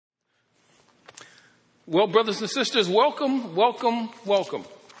Well, brothers and sisters, welcome, welcome, welcome.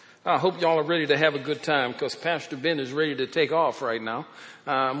 I hope y'all are ready to have a good time because Pastor Ben is ready to take off right now.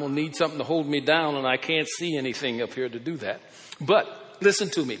 I'm going to need something to hold me down, and I can't see anything up here to do that. But listen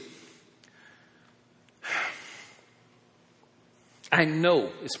to me. I know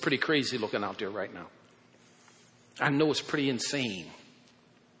it's pretty crazy looking out there right now. I know it's pretty insane.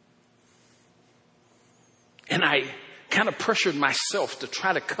 And I kind of pressured myself to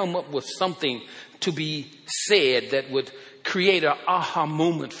try to come up with something to be said that would create an aha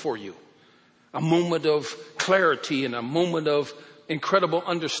moment for you. A moment of clarity and a moment of incredible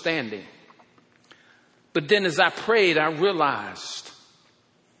understanding. But then as I prayed, I realized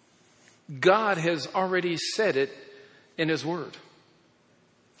God has already said it in His Word.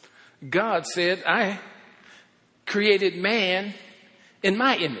 God said, I created man in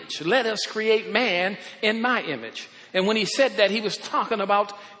my image. Let us create man in my image. And when He said that, He was talking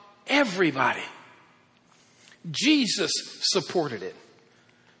about everybody. Jesus supported it.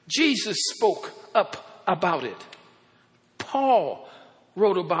 Jesus spoke up about it. Paul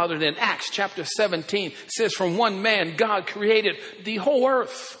wrote about it in Acts chapter 17. It says, from one man, God created the whole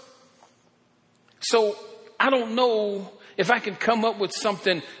earth. So I don't know if I can come up with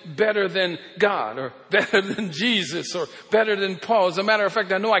something better than God or better than Jesus or better than Paul. As a matter of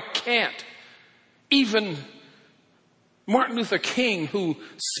fact, I know I can't. Even Martin Luther King, who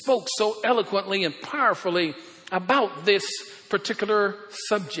spoke so eloquently and powerfully about this particular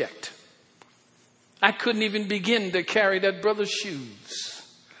subject, I couldn't even begin to carry that brother's shoes.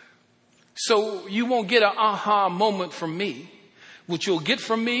 So you won't get an aha moment from me. What you'll get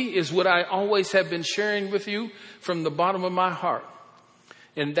from me is what I always have been sharing with you from the bottom of my heart.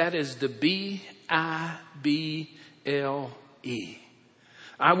 And that is the B-I-B-L-E.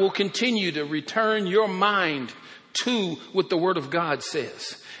 I will continue to return your mind to what the Word of God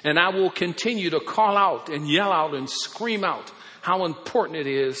says. And I will continue to call out and yell out and scream out how important it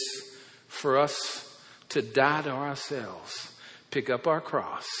is for us to die to ourselves, pick up our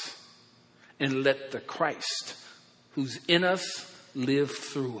cross, and let the Christ who's in us live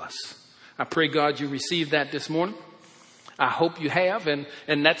through us. I pray, God, you receive that this morning. I hope you have, and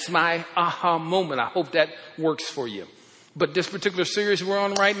that's my aha moment. I hope that works for you. But this particular series we're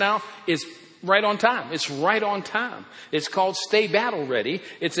on right now is right on time. It's right on time. It's called Stay Battle Ready.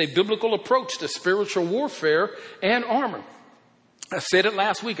 It's a biblical approach to spiritual warfare and armor. I said it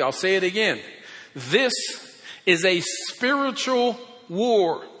last week. I'll say it again. This is a spiritual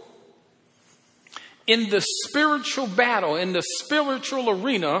war. In the spiritual battle, in the spiritual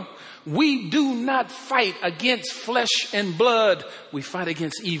arena, we do not fight against flesh and blood. We fight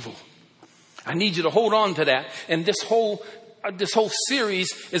against evil. I need you to hold on to that. And this whole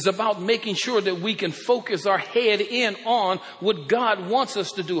series is about making sure that we can focus our head in on what God wants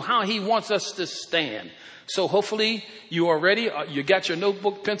us to do, how He wants us to stand. So hopefully you are ready. You got your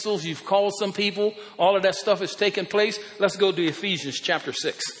notebook, pencils. You've called some people. All of that stuff is taking place. Let's go to Ephesians chapter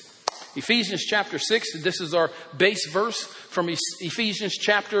 6. Ephesians chapter 6. This is our base verse from Ephesians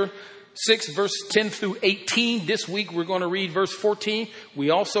chapter 6, verse 10 through 18. This week we're going to read verse 14. We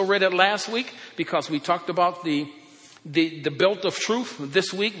also read it last week because we talked about the belt of truth.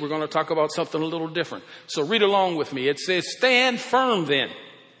 This week we're going to talk about something a little different. So read along with me. It says, stand firm then,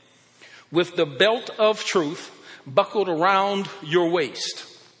 with the belt of truth buckled around your waist,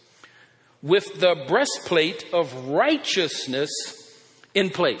 with the breastplate of righteousness in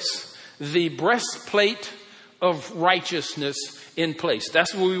place. The breastplate of righteousness in place.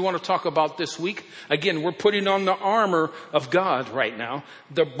 That's what we want to talk about this week. Again, we're putting on the armor of God right now.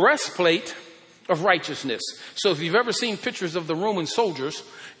 The breastplate of righteousness. So if you've ever seen pictures of the Roman soldiers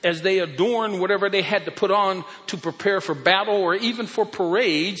as they adorn whatever they had to put on to prepare for battle or even for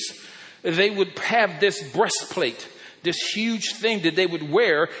parades, they would have this breastplate, this huge thing that they would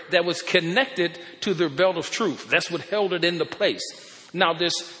wear that was connected to their belt of truth. That's what held it into place. Now,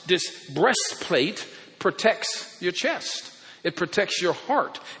 this breastplate protects your chest. It protects your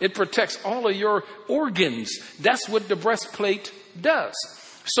heart. It protects all of your organs. That's what the breastplate does.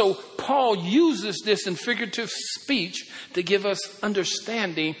 So Paul uses this in figurative speech to give us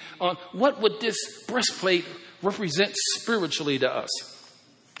understanding on what would this breastplate represent spiritually to us.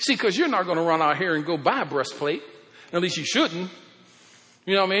 See, because you're not going to run out here and go buy a breastplate. At least you shouldn't.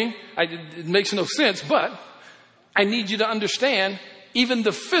 You know what I mean? It makes no sense, but I need you to understand even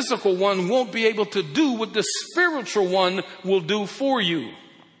the physical one won't be able to do what the spiritual one will do for you.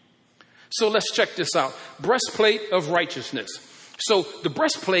 So let's check this out. Breastplate of righteousness. So the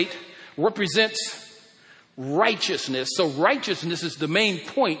breastplate represents righteousness. So righteousness is the main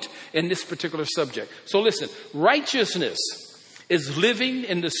point in this particular subject. So listen, righteousness is living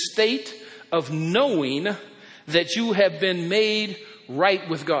in the state of knowing that you have been made right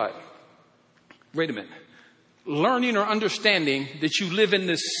with God. Wait a minute. Learning or understanding that you live in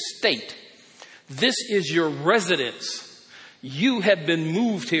this state. This is your residence. You have been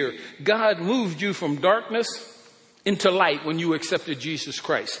moved here. God moved you from darkness into light when you accepted Jesus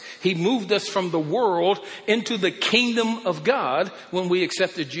Christ. He moved us from the world into the kingdom of God when we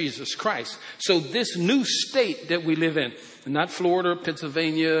accepted Jesus Christ. So this new state that we live in, not Florida,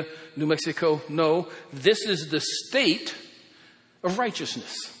 Pennsylvania, New Mexico. No, this is the state of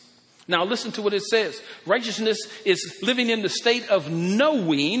righteousness. Now listen to what it says. Righteousness is living in the state of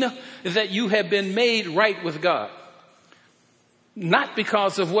knowing that you have been made right with God. Not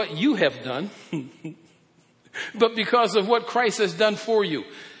because of what you have done, but because of what Christ has done for you.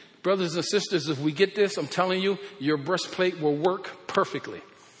 Brothers and sisters, if we get this, I'm telling you, your breastplate will work perfectly.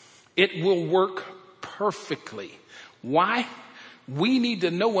 It will work perfectly. Why? We need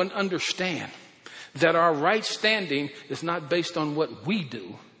to know and understand that our right standing is not based on what we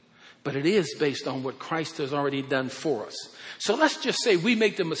do, but it is based on what Christ has already done for us. So let's just say we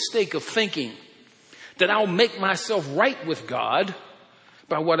make the mistake of thinking that I'll make myself right with God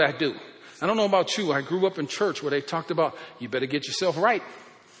by what I do. I don't know about you. I grew up in church where they talked about, you better get yourself right.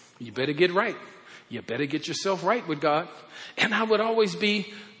 You better get right. You better get yourself right with God. And I would always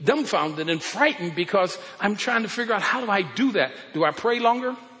be dumbfounded and frightened because I'm trying to figure out, how do I do that? Do I pray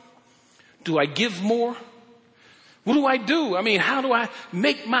longer? Do I give more? What do I do? I mean, how do I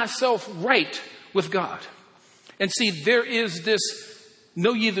make myself right with God? And see, there is this,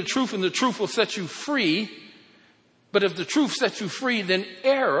 know ye the truth and the truth will set you free. But if the truth sets you free, then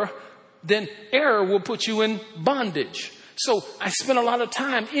error will put you in bondage. So I spent a lot of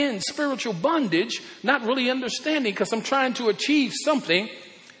time in spiritual bondage, not really understanding, because I'm trying to achieve something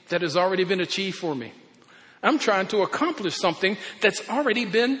that has already been achieved for me. I'm trying to accomplish something that's already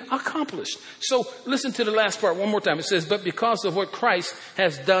been accomplished. So listen to the last part one more time. It says, but because of what Christ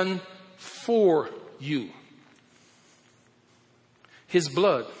has done for you. His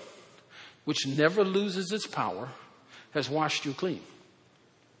blood, which never loses its power, has washed you clean.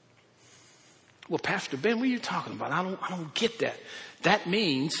 Well, Pastor Ben, what are you talking about? I don't get that. That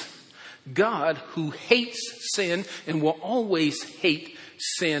means God, who hates sin and will always hate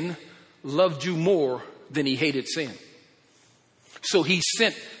sin, loved you more than he hated sin. So he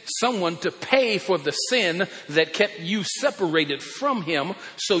sent someone to pay for the sin that kept you separated from him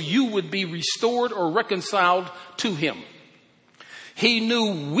so you would be restored or reconciled to him. He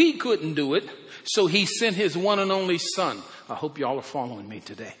knew we couldn't do it, so he sent his one and only son. I hope y'all are following me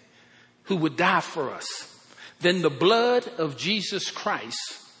today. Who would die for us. Then the blood of Jesus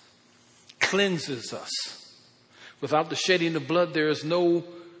Christ cleanses us. Without the shedding of blood, there is no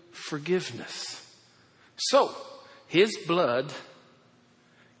forgiveness. So, his blood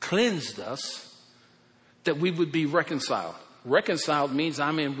cleansed us that we would be reconciled. Reconciled means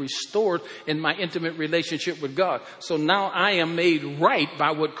I'm restored in my intimate relationship with God. So now I am made right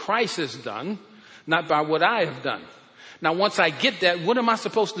by what Christ has done, not by what I have done. Now, once I get that, what am I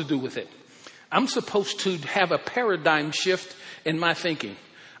supposed to do with it? I'm supposed to have a paradigm shift in my thinking.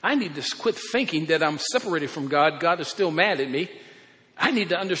 I need to quit thinking that I'm separated from God. God is still mad at me. I need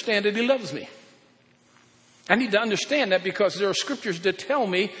to understand that he loves me. I need to understand that because there are scriptures that tell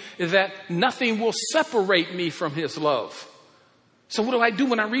me that nothing will separate me from his love. So what do I do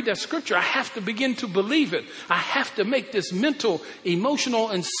when I read that scripture? I have to begin to believe it. I have to make this mental, emotional,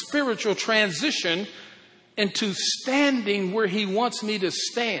 and spiritual transition into standing where he wants me to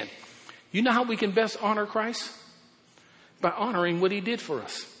stand. You know how we can best honor Christ? By honoring what he did for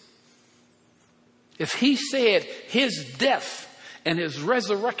us. If he said his death and his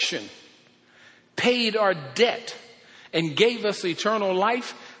resurrection paid our debt and gave us eternal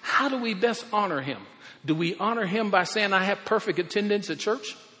life, how do we best honor him? Do we honor him by saying I have perfect attendance at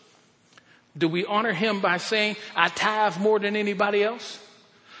church? Do we honor him by saying I tithe more than anybody else?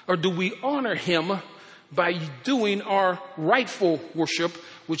 Or do we honor him by doing our rightful worship,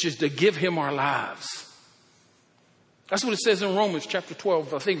 which is to give him our lives? That's what it says in Romans chapter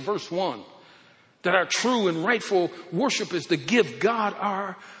 12, I think verse 1. That our true and rightful worship is to give God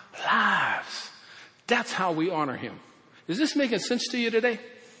our lives. That's how we honor him. Is this making sense to you today?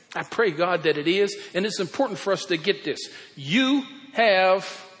 I pray, God, that it is. And it's important for us to get this. You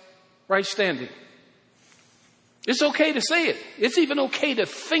have right standing. It's okay to say it. It's even okay to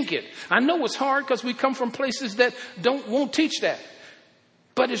think it. I know it's hard because we come from places that won't teach that.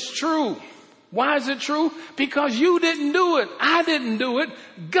 But it's true. Why is it true? Because you didn't do it. I didn't do it.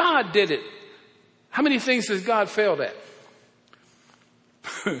 God did it. How many things has God failed at?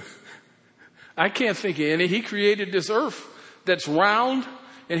 I can't think of any. He created this earth that's round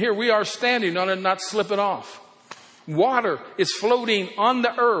And here we are standing on it, not slipping off. Water is floating on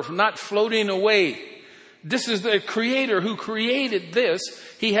the earth, not floating away. This is the Creator who created this.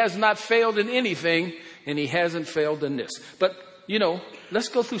 He has not failed in anything, and He hasn't failed in this. But, let's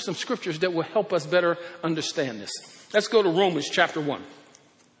go through some scriptures that will help us better understand this. Let's go to Romans chapter 1.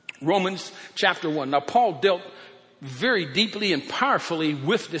 Romans chapter 1. Now, Paul dealt very deeply and powerfully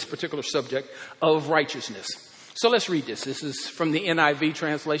with this particular subject of righteousness. So let's read this. This is from the NIV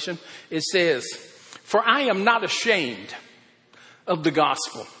translation. It says, "For I am not ashamed of the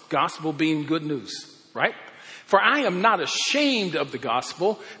gospel." Gospel being good news, right? "For I am not ashamed of the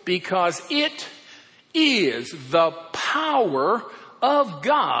gospel, because it is the power of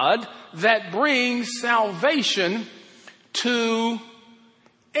God that brings salvation to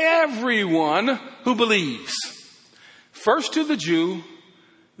everyone who believes. First to the Jew,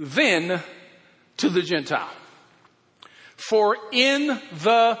 then to the Gentile. For in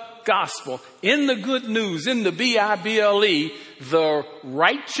the gospel, in the good news, in the Bible, the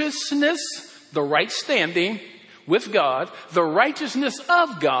righteousness, the right standing with God, the righteousness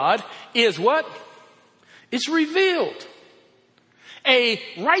of God is what? It's revealed. A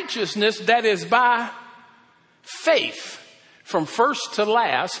righteousness that is by faith. From first to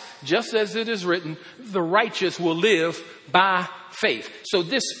last, just as it is written, the righteous will live by faith. So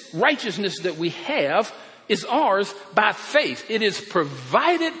this righteousness that we have is ours by faith. It is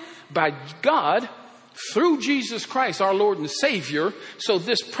provided by God through Jesus Christ, our Lord and Savior. So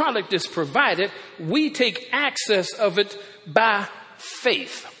this product is provided. We take access of it by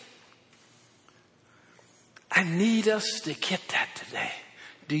faith. I need us to get that today.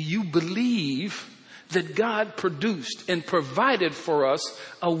 Do you believe that God produced and provided for us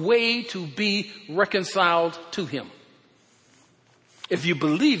a way to be reconciled to Him? If you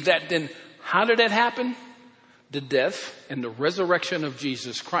believe that, then how did that happen? The death and the resurrection of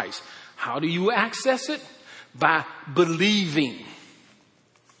Jesus Christ. How do you access it? By believing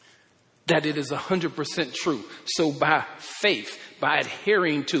that it is 100% true. So by faith, by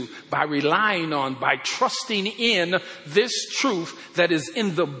adhering to, by relying on, by trusting in this truth that is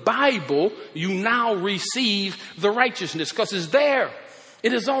in the Bible, you now receive the righteousness because it's there.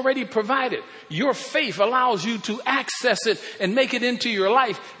 It is already provided. Your faith allows you to access it and make it into your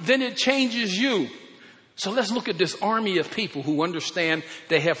life. Then it changes you. So let's look at this army of people who understand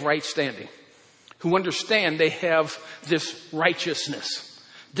they have right standing, who understand they have this righteousness,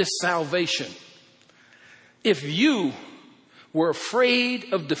 this salvation. If you were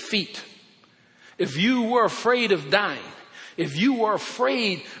afraid of defeat, if you were afraid of dying, if you were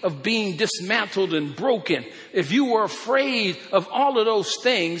afraid of being dismantled and broken, if you were afraid of all of those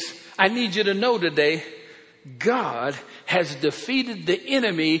things, I need you to know today, God has defeated the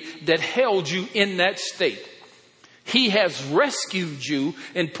enemy that held you in that state. He has rescued you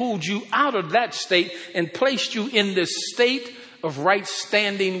and pulled you out of that state and placed you in this state of right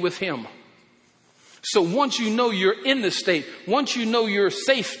standing with Him. So once you know you're in the state, once you know your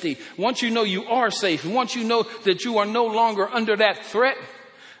safety, once you know you are safe, once you know that you are no longer under that threat,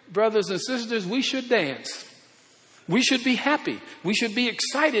 brothers and sisters, we should dance. We should be happy. We should be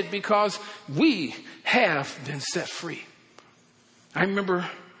excited because we have been set free. I remember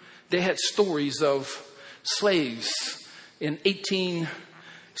they had stories of slaves in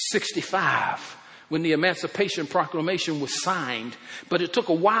 1865 when the Emancipation Proclamation was signed, but it took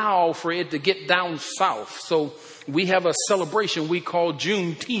a while for it to get down south. So we have a celebration we call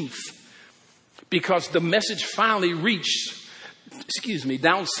Juneteenth because the message finally reached,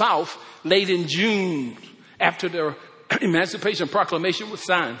 down south late in June after the Emancipation Proclamation was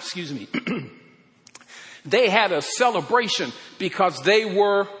signed. They had a celebration because they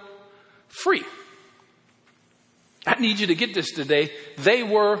were free. I need you to get this today. They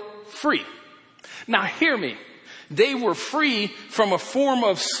were free. Now hear me. They were free from a form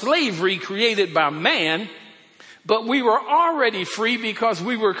of slavery created by man, but we were already free because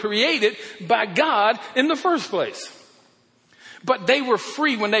we were created by God in the first place. But they were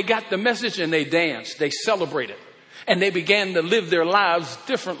free when they got the message and they danced, they celebrated, and they began to live their lives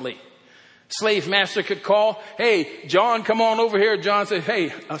differently. Slave master could call, "Hey, John, come on over here." John said,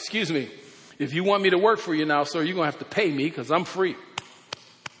 "Hey, excuse me. If you want me to work for you now, sir, you're going to have to pay me because I'm free.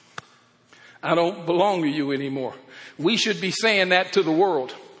 I don't belong to you anymore." We should be saying that to the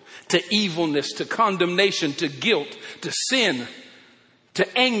world, to evilness, to condemnation, to guilt, to sin, to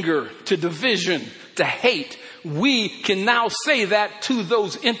anger, to division, to hate. We can now say that to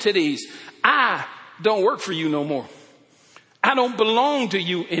those entities. I don't work for you no more. I don't belong to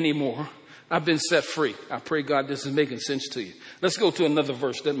you anymore. I've been set free. I pray, God, this is making sense to you. Let's go to another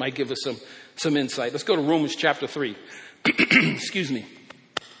verse that might give us some insight. Let's go to Romans chapter 3.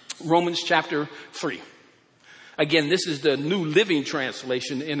 Romans chapter 3. Again, this is the New Living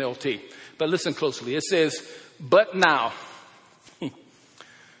Translation, NLT. But listen closely. It says, but now,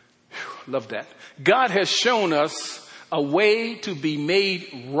 love that. God has shown us a way to be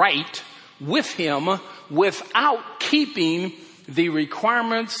made right with him without keeping the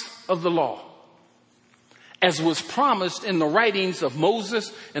requirements of the law, as was promised in the writings of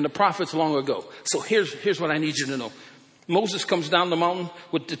Moses and the prophets long ago. So here's what I need you to know. Moses comes down the mountain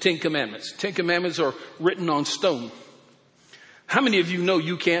with the 10 Commandments. 10 Commandments are written on stone. How many of you know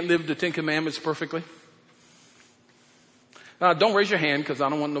you can't live the 10 Commandments perfectly? Don't raise your hand because I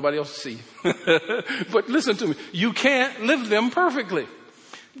don't want nobody else to see. But listen to me. You can't live them perfectly.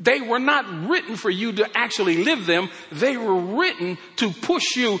 They were not written for you to actually live them. They were written to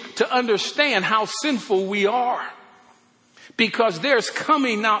push you to understand how sinful we are. Because there's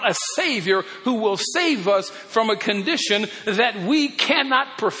coming now a Savior who will save us from a condition that we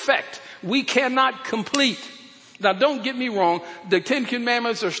cannot perfect. We cannot complete. Now, don't get me wrong. The 10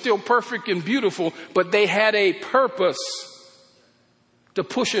 Commandments are still perfect and beautiful, but they had a purpose to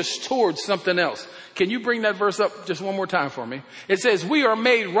push us towards something else. Can you bring that verse up just one more time for me? It says, we are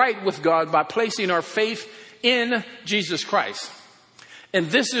made right with God by placing our faith in Jesus Christ. And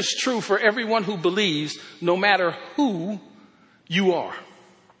this is true for everyone who believes, no matter who you are.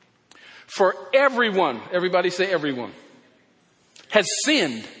 For everyone, everybody say everyone, has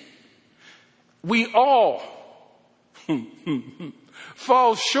sinned. We all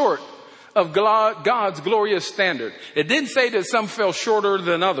fall short of God's glorious standard. It didn't say that some fell shorter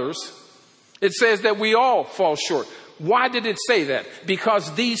than others. It says that we all fall short. Why did it say that?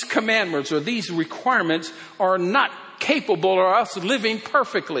 Because these commandments or these requirements are not capable of us living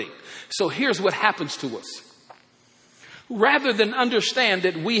perfectly. So here's what happens to us. Rather than understand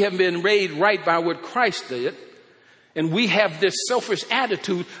that we have been made right by what Christ did, and we have this selfish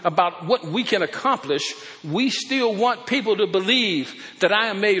attitude about what we can accomplish, we still want people to believe that I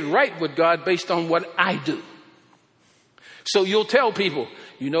am made right with God based on what I do. So you'll tell people,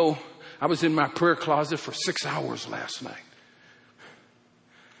 you know, I was in my prayer closet for 6 hours last night.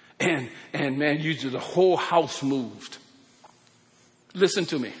 And man, the whole house moved. Listen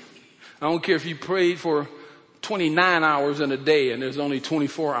to me. I don't care if you prayed for 29 hours in a day and there's only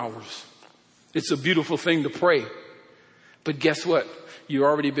 24 hours. It's a beautiful thing to pray. But guess what? You've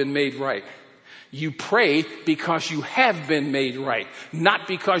already been made right. You pray because you have been made right, not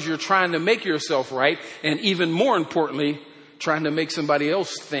because you're trying to make yourself right. And even more importantly, trying to make somebody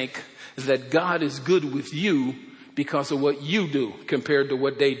else think that God is good with you because of what you do compared to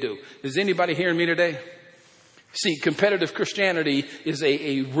what they do. Is anybody hearing me today? See, competitive Christianity is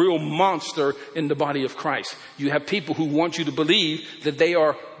a real monster in the body of Christ. You have people who want you to believe that they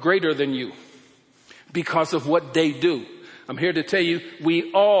are greater than you because of what they do. I'm here to tell you,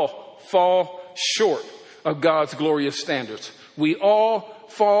 we all fall short of God's glorious standards. We all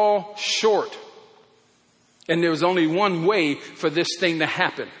fall short. And there's only one way for this thing to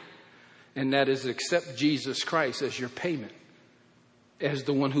happen. And that is accept Jesus Christ as your payment, as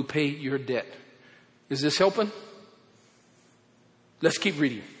the one who paid your debt. Is this helping? Let's keep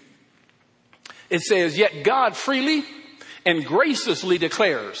reading. It says, yet God freely and graciously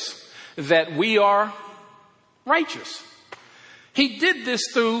declares that we are righteous. He did this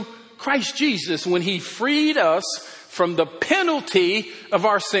through Christ Jesus when he freed us from the penalty of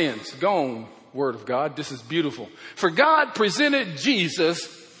our sins. Go on, Word of God. This is beautiful. For God presented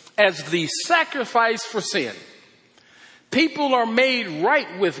Jesus as the sacrifice for sin. People are made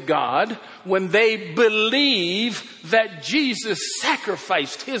right with God when they believe that Jesus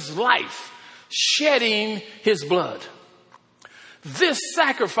sacrificed his life, shedding his blood. This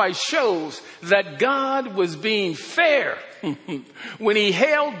sacrifice shows that God was being fair when he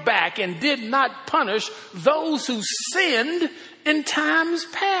held back and did not punish those who sinned in times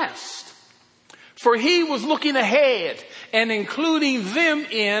past. For he was looking ahead and including them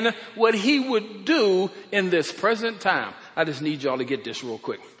in what he would do in this present time. I just need y'all to get this real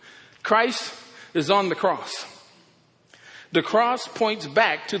quick. Christ is on the cross. The cross points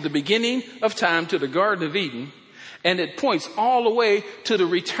back to the beginning of time, to the Garden of Eden, and it points all the way to the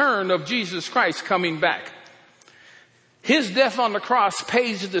return of Jesus Christ coming back. His death on the cross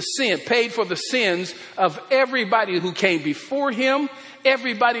paid for the sins of everybody who came before him,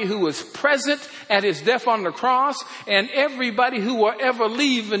 everybody who was present at his death on the cross, and everybody who will ever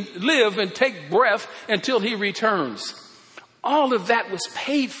live and take breath until he returns. All of that was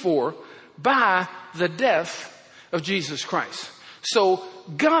paid for by the death of Jesus Christ. So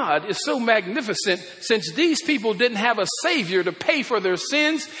God is so magnificent. Since these people didn't have a savior to pay for their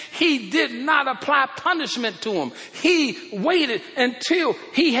sins, he did not apply punishment to them. He waited until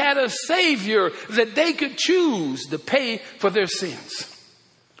he had a savior that they could choose to pay for their sins.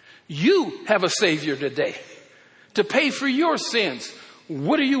 You have a savior today to pay for your sins.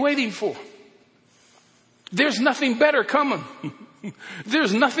 What are you waiting for? There's nothing better coming.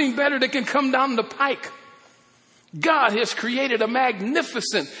 There's nothing better that can come down the pike. God has created a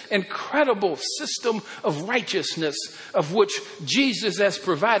magnificent, incredible system of righteousness of which Jesus has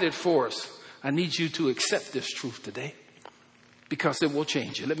provided for us. I need you to accept this truth today because it will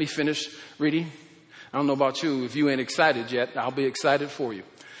change you. Let me finish reading. I don't know about you. If you ain't excited yet, I'll be excited for you.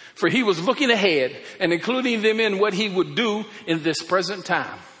 For he was looking ahead and including them in what he would do in this present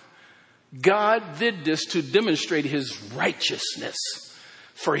time. God did this to demonstrate his righteousness.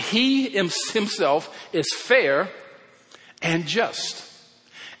 For he himself is fair and just.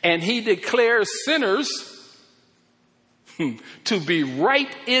 And he declares sinners to be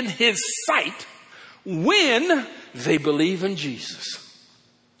right in his sight when they believe in Jesus.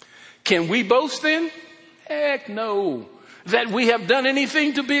 Can we boast then? Heck no. That we have done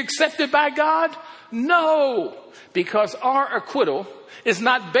anything to be accepted by God? No. Because our acquittal is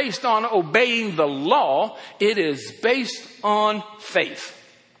not based on obeying the law. It is based on faith.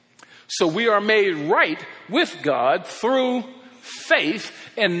 So we are made right with God through faith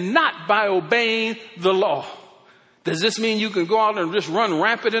and not by obeying the law. Does this mean you can go out and just run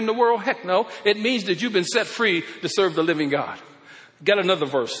rampant in the world? Heck no. It means that you've been set free to serve the living God. Got another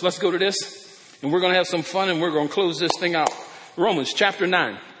verse. Let's go to this. And we're going to have some fun and we're going to close this thing out. Romans chapter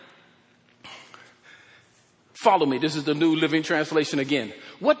 9. Follow me. This is the New Living Translation again.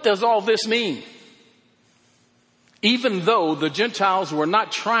 What does all this mean? Even though the Gentiles were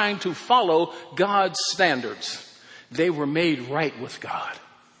not trying to follow God's standards, they were made right with God.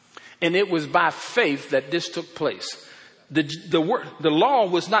 And it was by faith that this took place. The law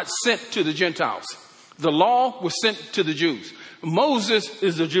was not sent to the Gentiles. The law was sent to the Jews. Moses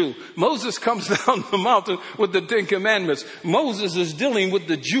is a Jew. Moses comes down the mountain with the 10 Commandments. Moses is dealing with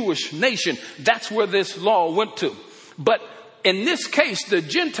the Jewish nation. That's where this law went to. But in this case, the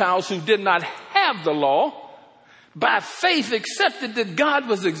Gentiles who did not have the law, by faith accepted that God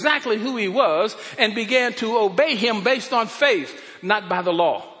was exactly who he was and began to obey him based on faith, not by the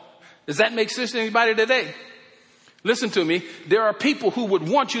law. Does that make sense to anybody today? Listen to me. There are people who would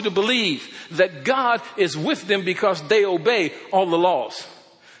want you to believe that God is with them because they obey all the laws.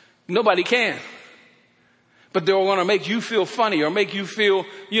 Nobody can. But they're going to make you feel funny or make you feel,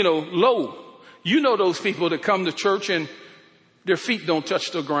 low. You know those people that come to church and their feet don't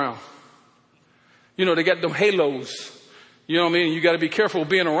touch the ground. They got them halos. You know what I mean? You got to be careful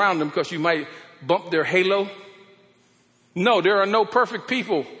being around them because you might bump their halo. No, there are no perfect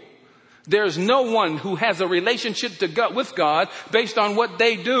people. There's no one who has a relationship with God based on what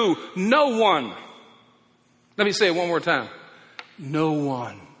they do. No one. Let me say it one more time. No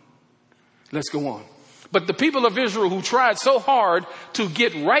one. Let's go on. But the people of Israel who tried so hard to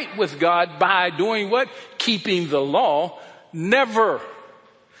get right with God by doing what? Keeping the law, never.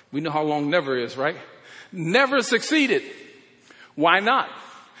 We know how long never is, right? Never succeeded. Why not?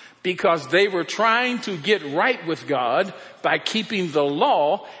 Because they were trying to get right with God by keeping the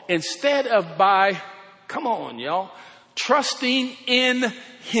law instead of by, come on, y'all, trusting in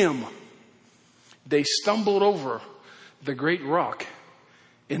him. They stumbled over the great rock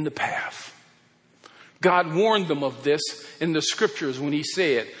in the path. God warned them of this in the scriptures when he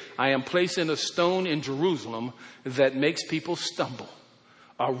said, I am placing a stone in Jerusalem that makes people stumble,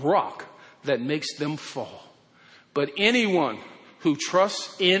 a rock that makes them fall. But anyone who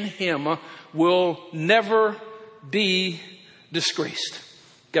trusts in him will never be disgraced.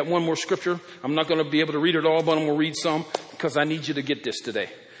 Got one more scripture. I'm not going to be able to read it all, but I'm going to read some because I need you to get this today.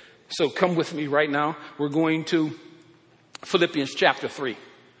 So come with me right now. We're going to Philippians chapter 3.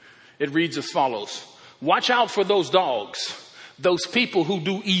 It reads as follows. Watch out for those dogs, those people who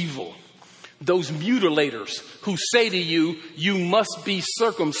do evil, those mutilators who say to you, you must be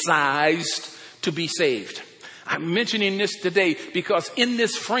circumcised to be saved. I'm mentioning this today because in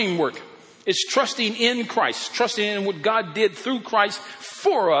this framework, it's trusting in Christ, trusting in what God did through Christ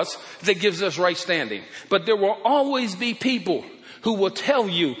for us that gives us right standing. But there will always be people who will tell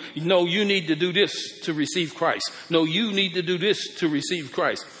you, no, you need to do this to receive Christ. No, you need to do this to receive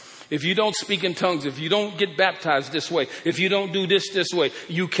Christ. If you don't speak in tongues, if you don't get baptized this way, if you don't do this way,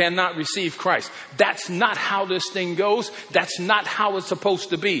 you cannot receive Christ. That's not how this thing goes. That's not how it's supposed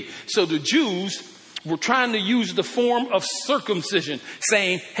to be. So the Jews We're trying to use the form of circumcision,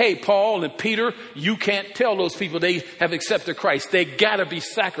 saying, hey, Paul and Peter, you can't tell those people they have accepted Christ. They got to be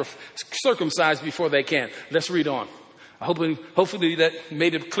circumcised before they can. Let's read on. Hopefully that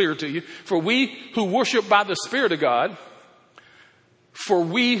made it clear to you. For we who worship by the Spirit of God, for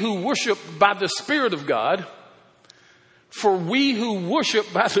we who worship by the Spirit of God, for we who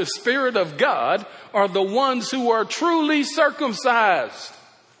worship by the Spirit of God are the ones who are truly circumcised.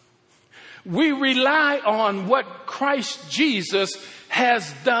 We rely on what Christ Jesus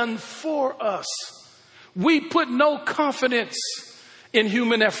has done for us. We put no confidence in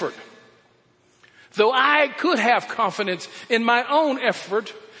human effort. Though I could have confidence in my own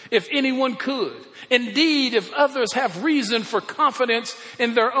effort if anyone could. Indeed, if others have reason for confidence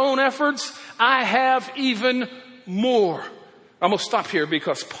in their own efforts, I have even more. I'm going to stop here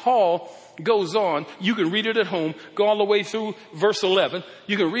because Paul goes on. You can read it at home. Go all the way through verse 11.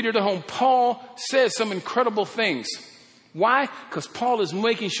 You can read it at home. Paul says some incredible things. Why? Because Paul is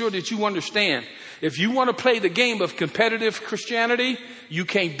making sure that you understand. If you want to play the game of competitive Christianity, you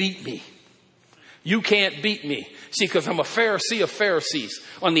can't beat me. You can't beat me. See, because I'm a Pharisee of Pharisees.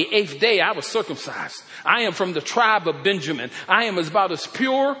 On the 8th day, I was circumcised. I am from the tribe of Benjamin. I am about as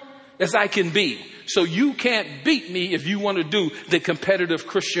pure as I can be. So you can't beat me if you want to do the competitive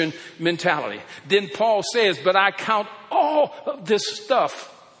Christian mentality. Then Paul says, but I count all of this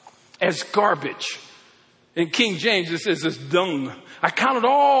stuff as garbage. In King James, it says it's dung. I count it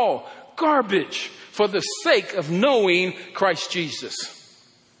all garbage for the sake of knowing Christ Jesus.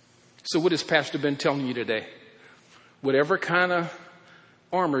 So what has Pastor been telling you today? Whatever kind of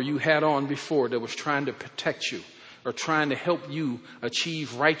armor you had on before that was trying to protect you or trying to help you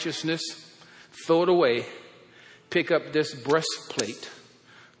achieve righteousness, throw it away. Pick up this breastplate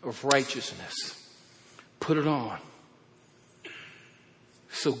of righteousness. Put it on.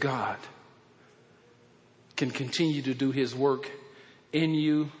 So God can continue to do his work in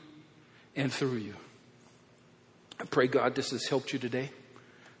you and through you. I pray, God, this has helped you today.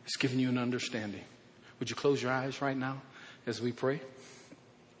 It's given you an understanding. Would you close your eyes right now as we pray?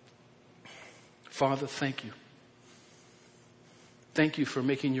 Father, thank you. Thank you for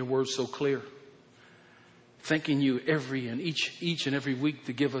making your word so clear. Thanking you each and every week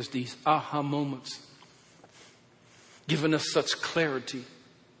to give us these aha moments. Giving us such clarity.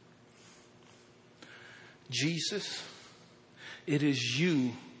 Jesus, it is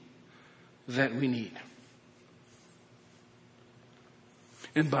you that we need.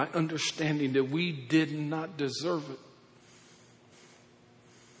 And by understanding that we did not deserve it,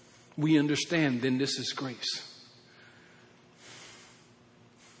 we understand then this is grace.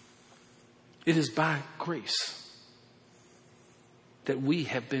 It is by grace that we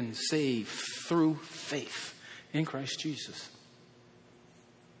have been saved through faith in Christ Jesus.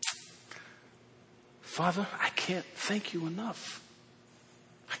 Father, I can't thank you enough.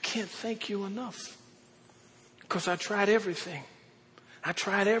 I can't thank you enough because I tried everything. I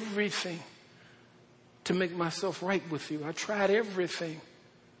tried everything to make myself right with you. I tried everything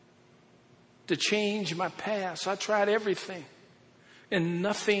to change my past. I tried everything and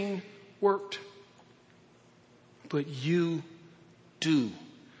nothing worked. But you do.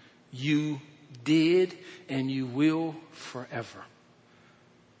 You did and you will forever.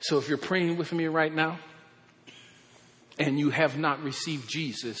 So if you're praying with me right now and you have not received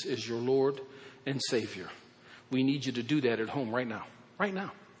Jesus as your Lord and Savior, we need you to do that at home right now. Right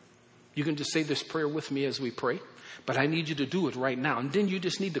now. You can just say this prayer with me as we pray. But I need you to do it right now. And then you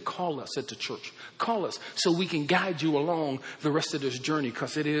just need to call us at the church. Call us so we can guide you along the rest of this journey.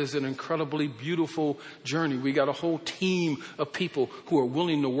 Because it is an incredibly beautiful journey. We got a whole team of people who are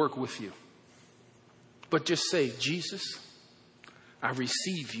willing to work with you. But just say, Jesus, I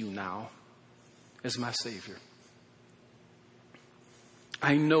receive you now as my Savior.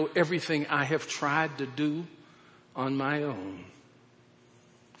 I know everything I have tried to do on my own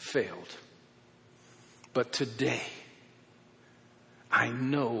failed. But today, I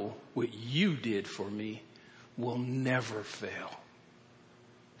know what you did for me will never fail.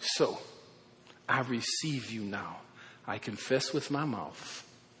 So, I receive you now. I confess with my mouth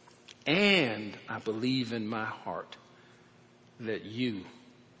and I believe in my heart that you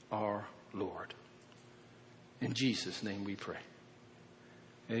are Lord. In Jesus' name we pray.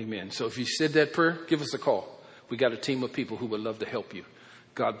 Amen. So if you said that prayer, give us a call. We got a team of people who would love to help you.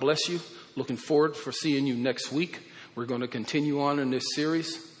 God bless you. Looking forward for seeing you next week. We're going to continue on in this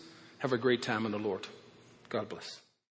series. Have a great time in the Lord. God bless.